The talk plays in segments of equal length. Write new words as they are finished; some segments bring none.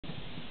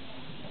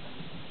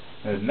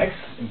The next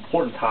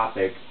important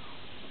topic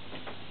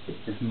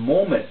is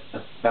moment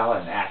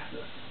about an axis.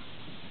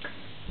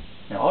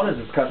 Now, all the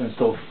discussion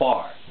so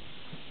far,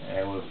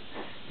 with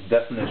the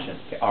definition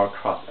R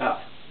cross F,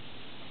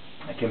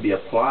 it can be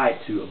applied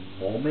to a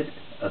moment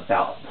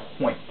about a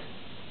point.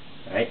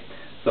 Right?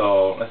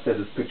 So let's say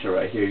this picture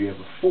right here, you have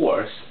a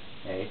force,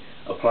 okay,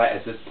 applied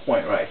at this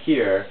point right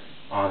here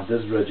on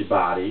this rigid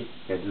body.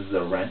 Okay, this is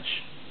a wrench,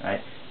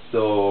 right?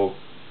 So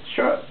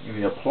sure, if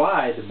you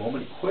apply the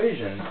moment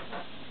equation,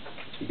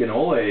 you can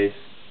always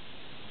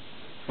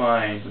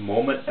find the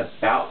moment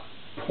about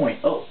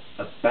point O,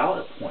 about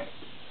a point.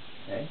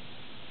 Okay,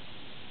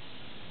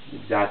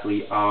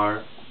 exactly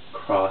R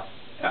cross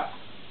F,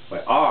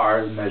 where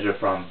R is measured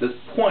from this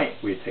point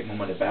where you take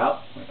moment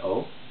about point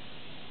O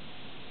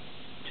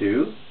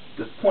to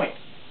this point,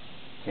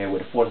 okay, where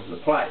the force is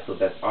applied. So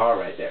that's R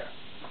right there.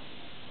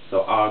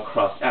 So R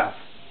cross F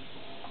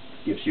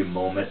gives you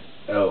moment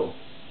O,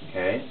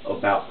 okay,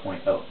 about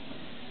point O.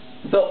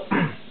 So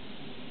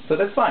so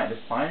that's fine.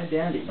 That's fine and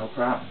dandy, no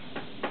problem.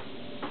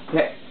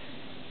 Okay,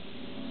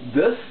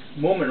 this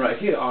moment right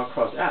here, R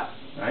cross F,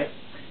 right?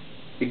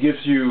 It gives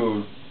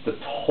you the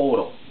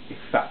total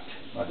effect,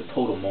 right? The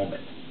total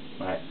moment,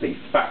 right? The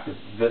effect of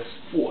this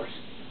force,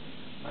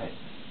 right?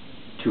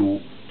 To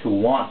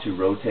want to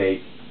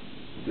rotate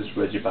this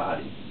rigid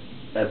body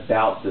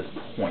about this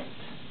point.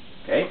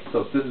 Okay,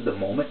 so this is the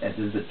moment, and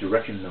this is the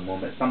direction of the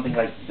moment, something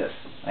like this,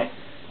 right?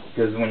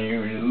 Because when you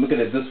look at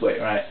it this way,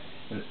 right,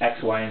 an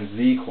X, Y, and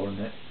Z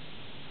coordinate,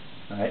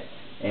 right,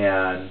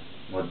 and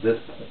well, this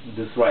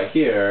right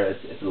here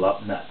is a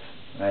lug nut,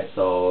 right?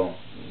 So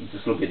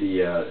just look at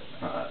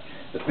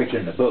the picture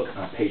in the book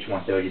on page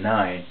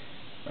 139,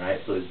 right?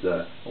 So it's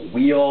a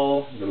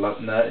wheel, the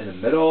lug nut in the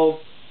middle,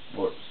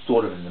 or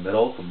sort of in the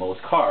middle for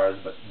most cars,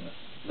 but you know,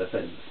 let's say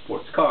it's a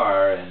sports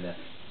car, and a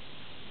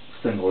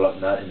single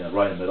lug nut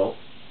right in the middle.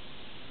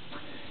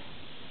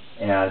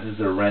 And this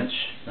is a wrench,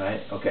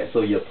 right? Okay,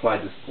 so you apply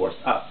this force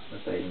up.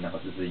 Let's say,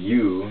 this is a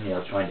U,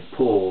 trying to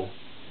pull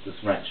this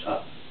wrench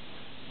up.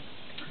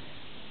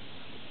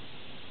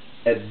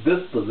 At this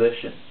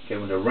position, okay,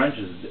 when the wrench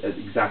is at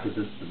exactly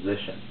this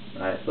position,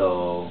 right?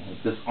 So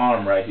this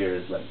arm right here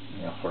is like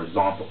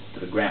horizontal to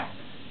the ground.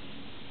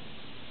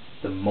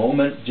 The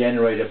moment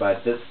generated by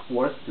this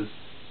force, this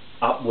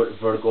upward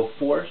vertical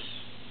force,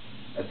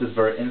 at this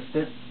very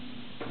instant,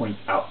 points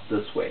out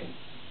this way.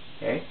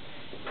 Okay?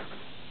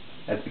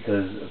 That's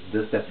because of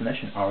this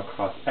definition, R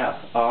cross F.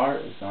 R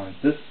is on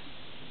this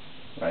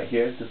right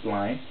here, this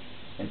line,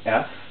 and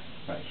F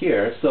right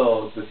here.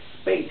 So the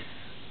space,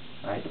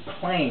 right, the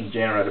plane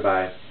generated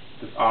by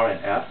this R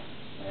and F,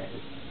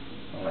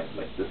 right, is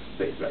like this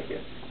space right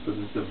here. So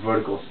this is the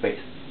vertical space.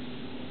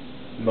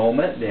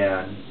 Moment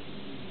then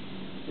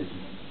is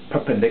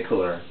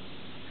perpendicular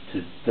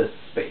to this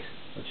space,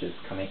 which is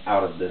coming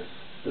out of this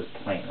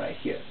plane right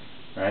here,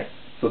 right?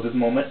 So this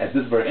moment at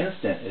this very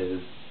instant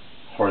is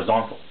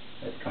horizontal.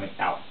 It's coming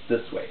out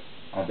this way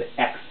on the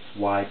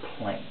XY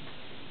plane.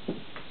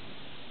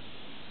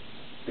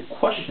 The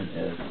question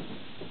is,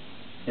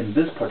 in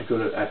this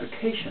particular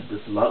application,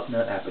 this lug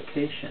nut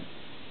application,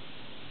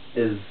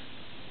 is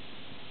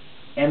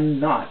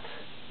M0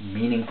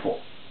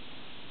 meaningful?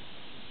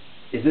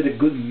 Is it a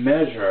good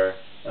measure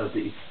of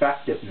the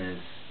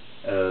effectiveness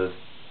of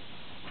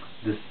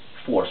this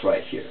force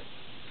right here?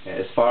 Okay,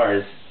 as far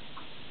as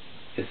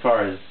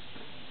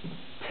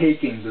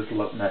taking this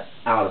lug nut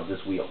out of this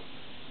wheel.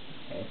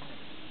 Okay.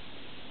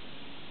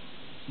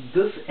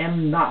 This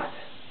M0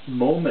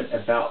 moment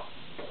about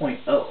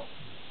point O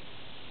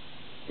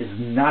is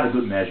not a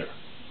good measure,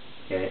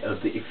 okay,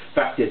 of the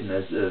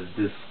effectiveness of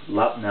this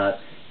lug nut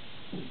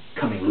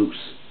coming loose,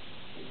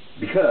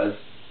 because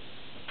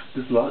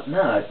this lug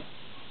nut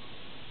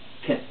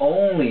can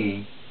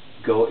only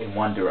go in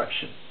one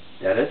direction.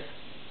 That is,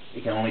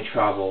 it can only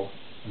travel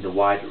in the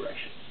Y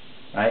direction,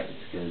 right?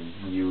 Because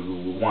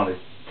you want to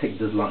take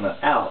this lug nut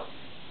out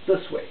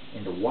this way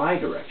in the Y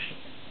direction.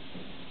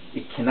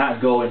 It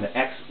cannot go in the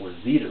X or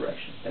Z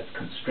direction. That's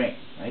constrained,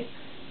 right?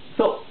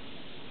 So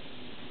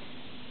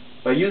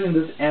by using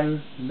this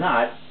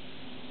M0,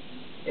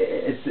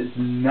 it's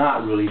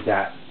not really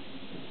that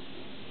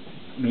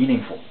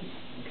meaningful,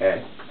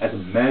 okay, as a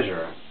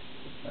measure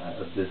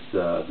of this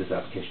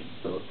application.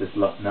 So this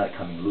lug nut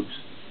coming loose.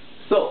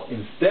 So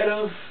instead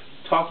of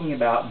talking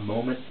about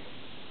moment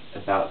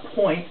about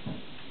point,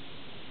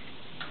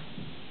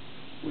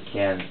 we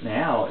can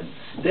now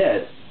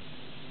instead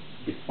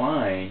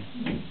define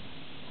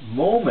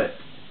moment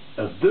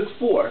of this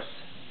force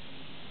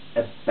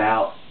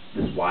about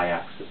this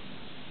y-axis.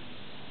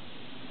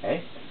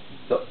 Okay,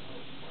 so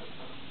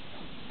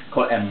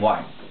call it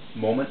my,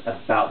 moment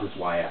about this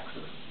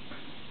y-axis.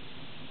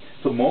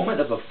 So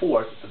moment of a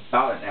force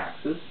about an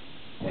axis,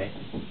 okay,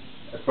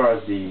 as far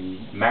as the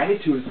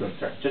magnitude is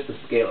concerned, just a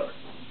scalar.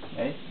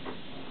 Okay,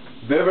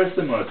 very, very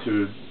similar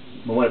to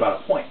moment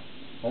about a point.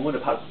 Moment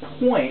about a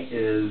point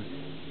is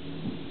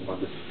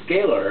the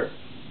scalar,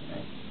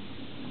 okay,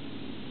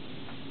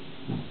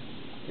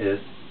 is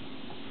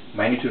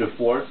magnitude of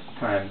force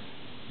times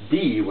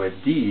D, where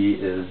D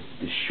is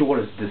the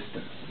shortest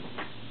distance.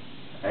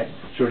 Right?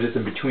 Shortest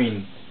distance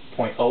between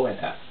point O and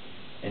F.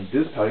 In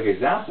this particular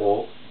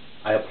example,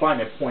 I apply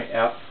my point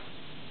F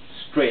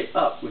straight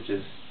up, which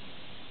is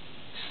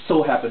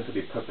so happens to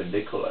be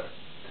perpendicular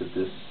to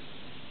this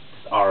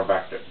R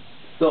vector.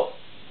 So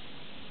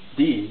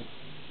D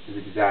is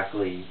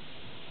exactly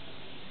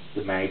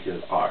the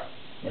magnitude of R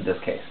in this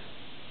case.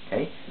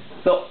 Okay?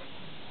 So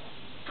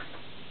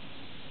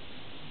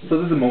this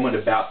is a moment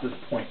about this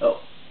point O.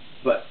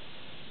 But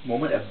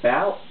moment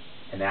about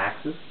an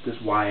axis, this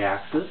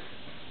y-axis,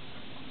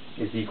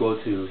 is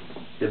equal to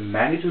the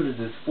magnitude of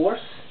this force,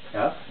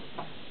 F,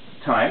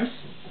 times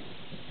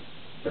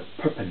the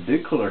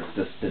perpendicular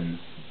distance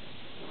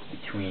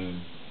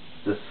between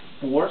this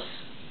force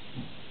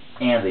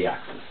and the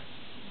axis.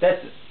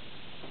 That's it.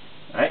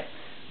 Alright?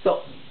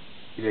 So,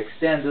 if you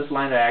extend this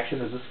line of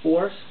action as this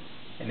force,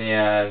 and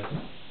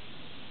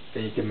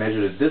then you can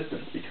measure the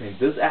distance between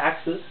this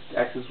axis, the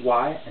axis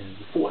y, and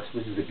the force,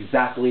 which is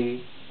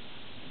exactly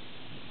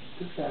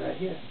this guy right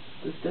here,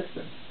 this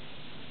distance.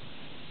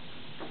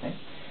 Okay?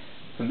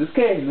 So in this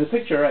case, in the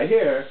picture right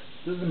here,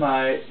 this is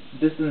my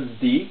distance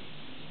d,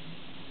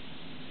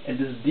 and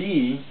this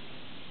d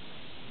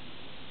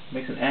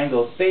makes an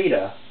angle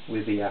theta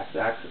with the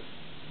x-axis.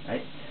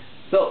 Right?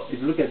 So if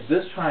you look at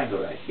this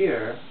triangle right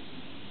here,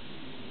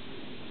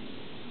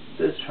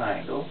 this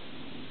triangle,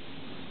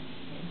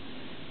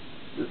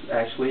 this is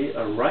actually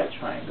a right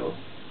triangle.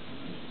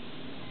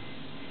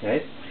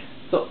 Okay?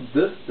 So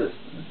this distance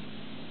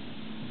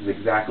is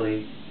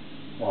exactly,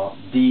 well,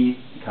 d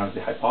becomes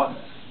the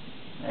hypotenuse.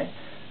 Right?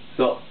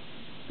 So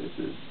this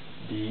is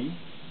d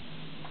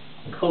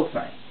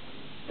cosine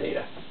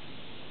theta.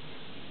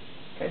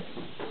 Okay?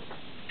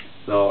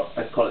 So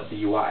let's call it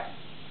dy. Right?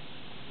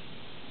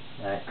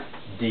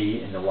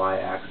 D in the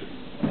y-axis,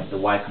 right? The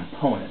y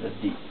component of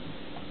d.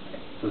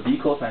 So d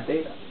cosine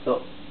theta.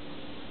 So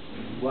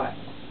y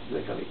is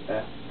actually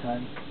f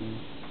times d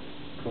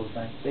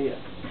cosine theta.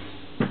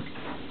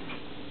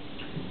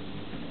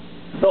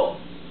 So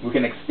we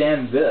can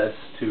extend this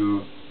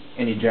to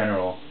any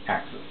general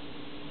axis.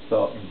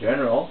 So in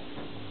general,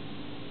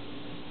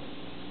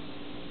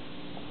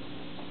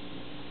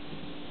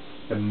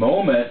 the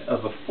moment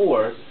of a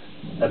force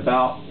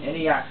about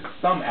any axis,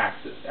 some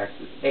axis,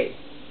 axis A,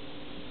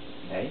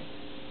 okay,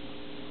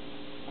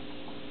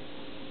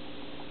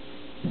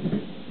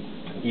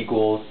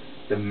 equals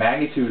the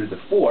magnitude of the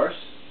force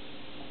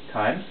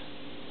times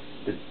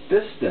the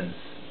distance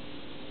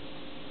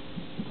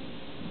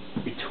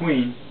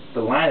between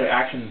the line of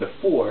action of the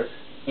force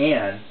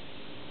and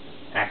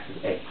axis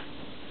A.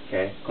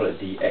 Okay, call it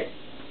dA.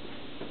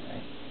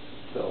 Okay.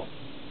 So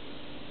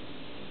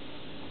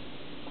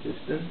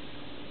distance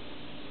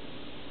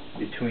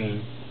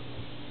between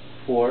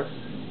force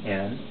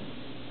and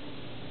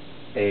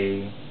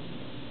a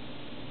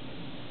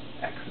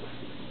axis.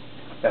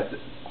 That's it.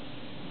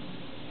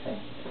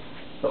 Okay.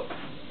 So,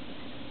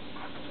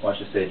 well, I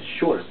should say the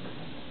shortest distance.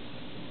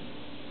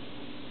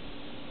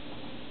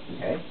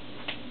 Okay.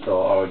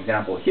 So our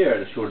example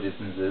here, the short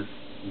distance is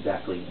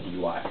exactly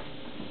dy.